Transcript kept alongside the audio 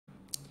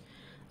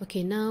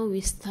Okay, now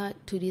we start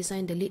to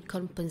design the lead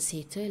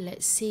compensator.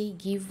 Let's say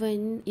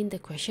given in the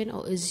question,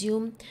 or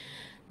assume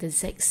the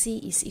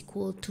ZC is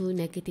equal to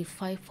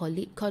 -5 for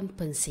lead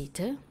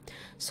compensator.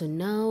 So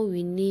now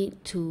we need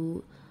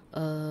to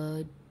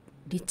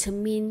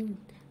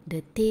determine the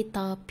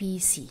theta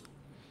PC.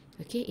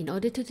 Okay, in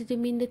order to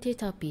determine the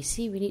theta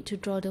PC, we need to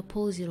draw the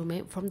pole zero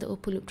map. From the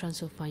open loop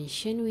transfer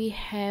function, we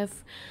have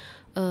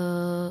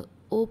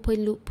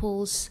open loop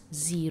poles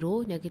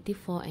 0,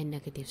 -4 and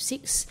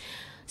 -6.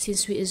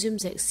 Since we assume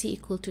ZC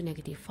equal to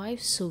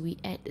 -5, so we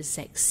add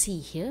ZC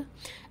here,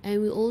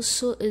 and we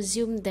also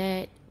assume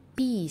that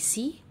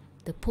PC,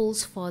 the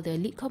poles for the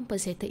lead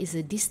compensator, is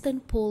a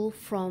distant pole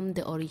from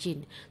the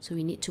origin, so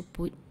we need to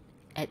put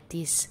at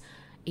this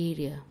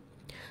area.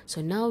 So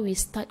now we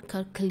start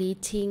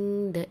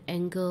calculating the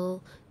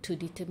angle to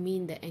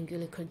determine the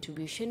angular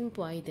contribution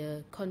by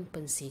the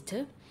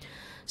compensator.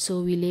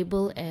 So we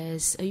label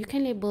as, you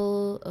can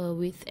label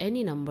with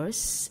any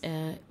numbers,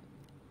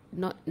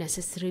 not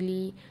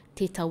necessarily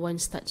theta 1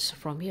 starts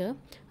from here.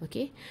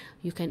 Okay,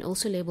 you can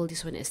also label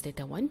this one as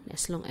theta 1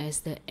 as long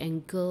as the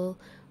angle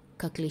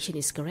calculation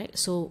is correct.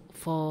 So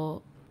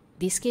for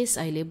this case,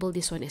 I label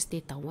this one as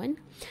theta 1.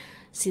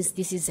 Since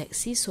this is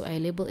ZC, so I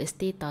label as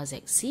theta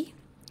ZC.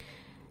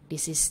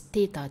 This is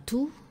theta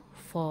 2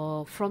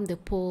 from the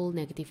pole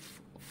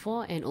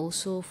 -4, and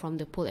also from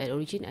the pole at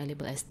origin I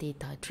label as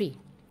theta 3.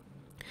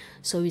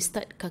 So we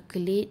start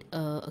calculate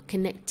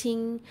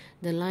connecting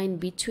the line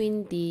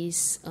between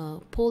this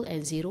pole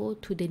and 0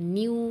 to the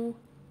new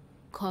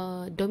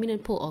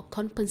dominant pole or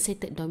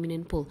compensated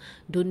dominant pole.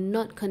 Do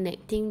not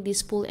connecting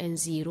this pole and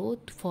 0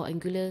 for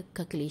angular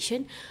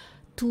calculation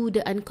to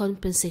the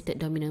uncompensated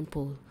dominant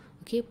pole.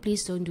 Okay,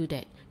 please don't do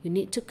that. You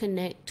need to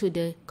connect to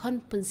the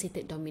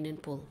compensated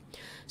dominant pole.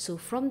 So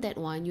from that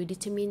one, you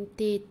determine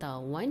theta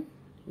 1,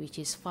 which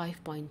is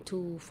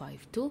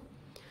 5.252,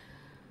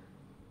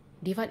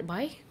 divide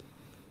by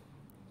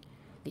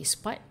this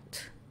part,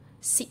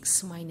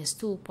 6 minus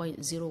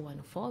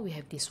 2.014, we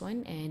have this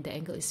one, and the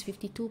angle is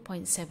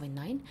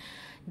 52.79.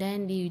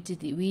 Then we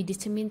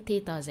determine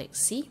theta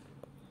ZC,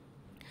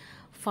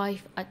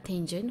 5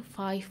 arctangent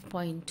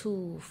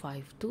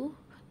 5.252,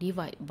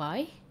 divide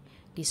by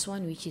this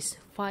one, which is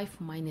 5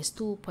 minus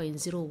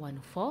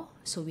 2.014,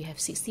 so we have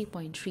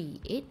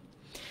 60.38.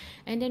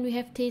 And then we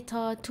have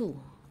theta 2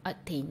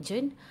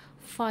 arctangent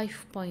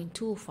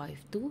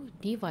 5.252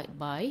 divide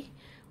by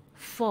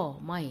 4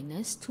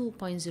 minus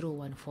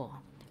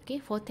 2.014. Okay,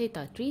 for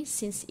theta 3,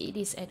 since it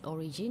is at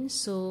origin,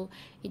 so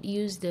it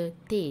used the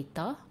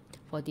theta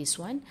for this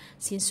one.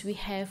 Since we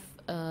have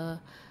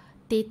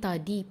theta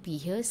dp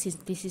here, since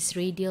this is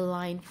radial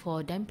line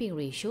for damping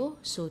ratio,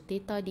 so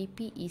theta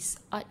dp is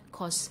arc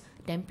cos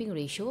damping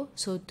ratio.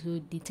 So to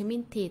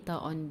determine theta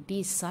on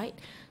this side,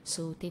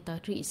 so theta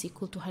 3 is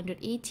equal to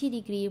 180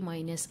 degree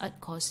minus arc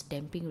cos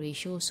damping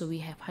ratio, so we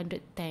have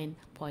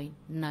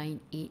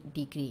 110.98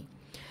 degree.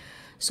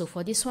 So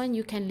for this one,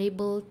 you can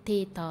label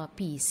theta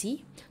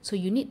PC. So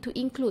you need to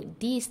include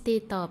this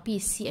theta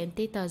PC and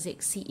theta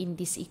ZC in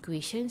this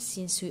equation,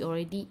 since we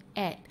already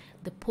add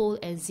the pole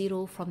and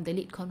 0 from the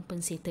lead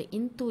compensator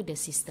into the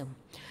system.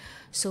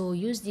 So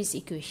use this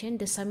equation,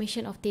 the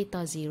summation of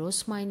theta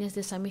zeros minus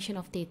the summation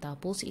of theta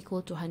poles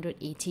equal to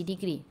 180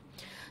 degree.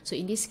 So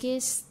in this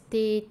case,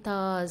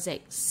 theta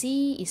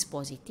ZC is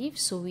positive,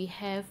 so we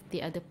have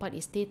the other part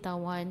is theta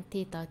 1,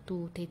 theta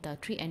 2, theta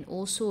 3, and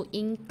also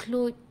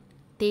include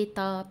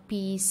theta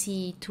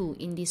PC2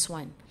 in this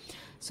one.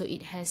 So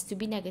it has to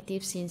be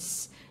negative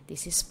since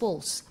this is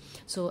poles.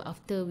 So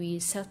after we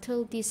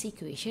settle this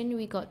equation,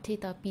 we got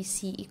theta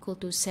PC equal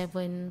to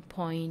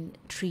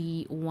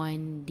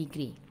 7.31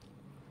 degree.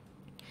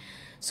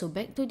 So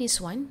back to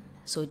this one.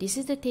 So this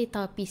is the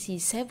theta PC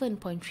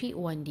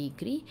 7.31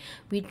 degree.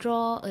 We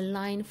draw a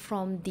line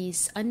from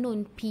this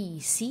unknown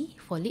PC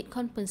for lead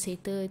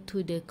compensator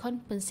to the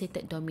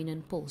compensated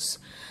dominant poles.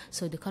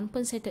 So the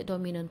compensated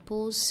dominant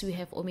poles, we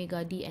have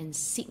omega D and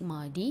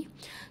sigma D.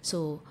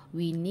 So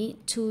we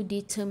need to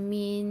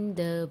determine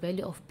the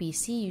value of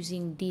PC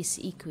using this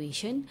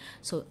equation.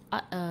 So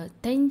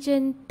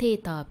tangent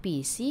theta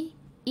PC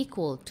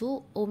equal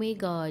to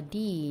omega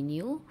D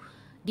nu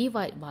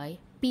divided by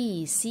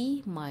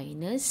PC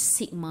minus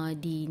sigma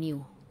D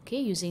nu. Okay,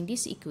 using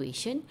this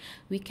equation,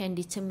 we can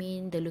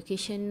determine the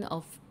location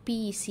of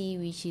PC,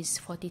 which is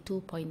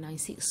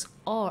 42.96,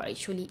 or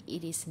actually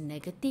it is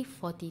negative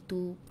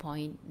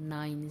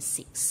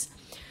 42.96.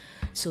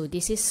 So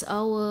this is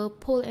our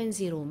pole and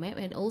 0 map,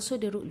 and also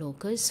the root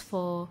locus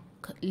for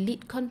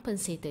lead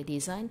compensator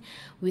design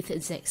with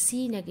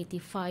ZC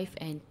 -5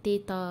 and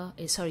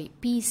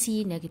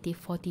PC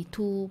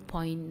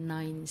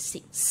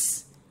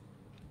 -42.96.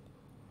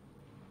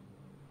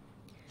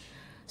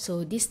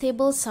 So this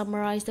table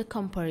summarizes the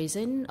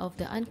comparison of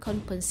the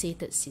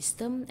uncompensated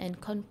system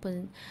and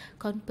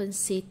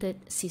compensated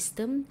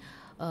system.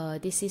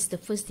 This is the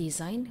first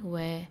design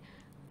where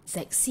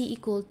ZC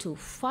equal to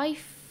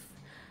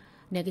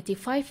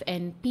 -5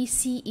 and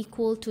PC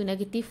equal to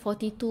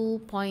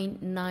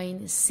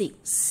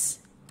 -42.96.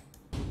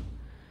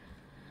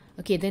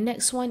 Okay, the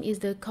next one is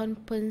the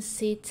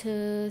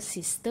compensated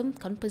system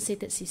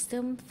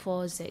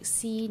for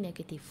ZC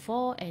negative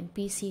 4 and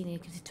PC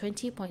negative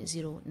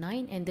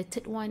 20.09, and the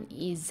third one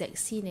is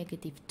ZC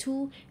negative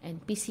 2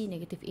 and PC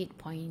negative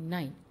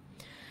 8.9.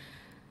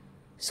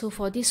 So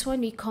for this one,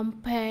 we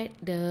compared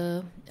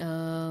the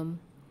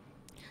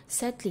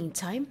settling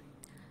time.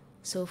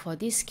 So for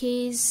this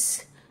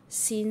case,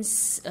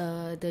 since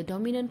the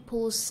dominant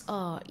poles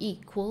are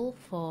equal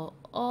for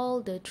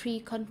all the three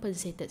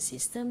compensated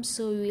systems,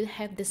 so we will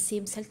have the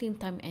same settling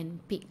time and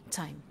peak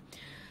time.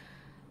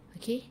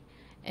 Okay,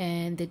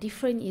 and the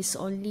difference is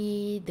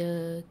only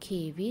the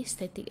KV,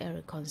 static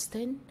error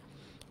constant,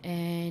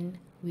 and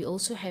we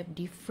also have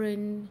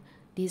different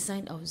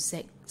design of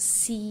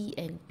ZC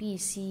and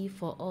PC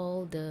for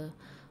all the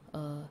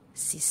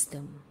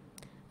system.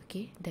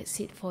 Okay,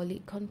 that's it for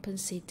lead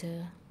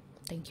compensator.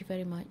 Thank you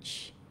very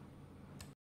much.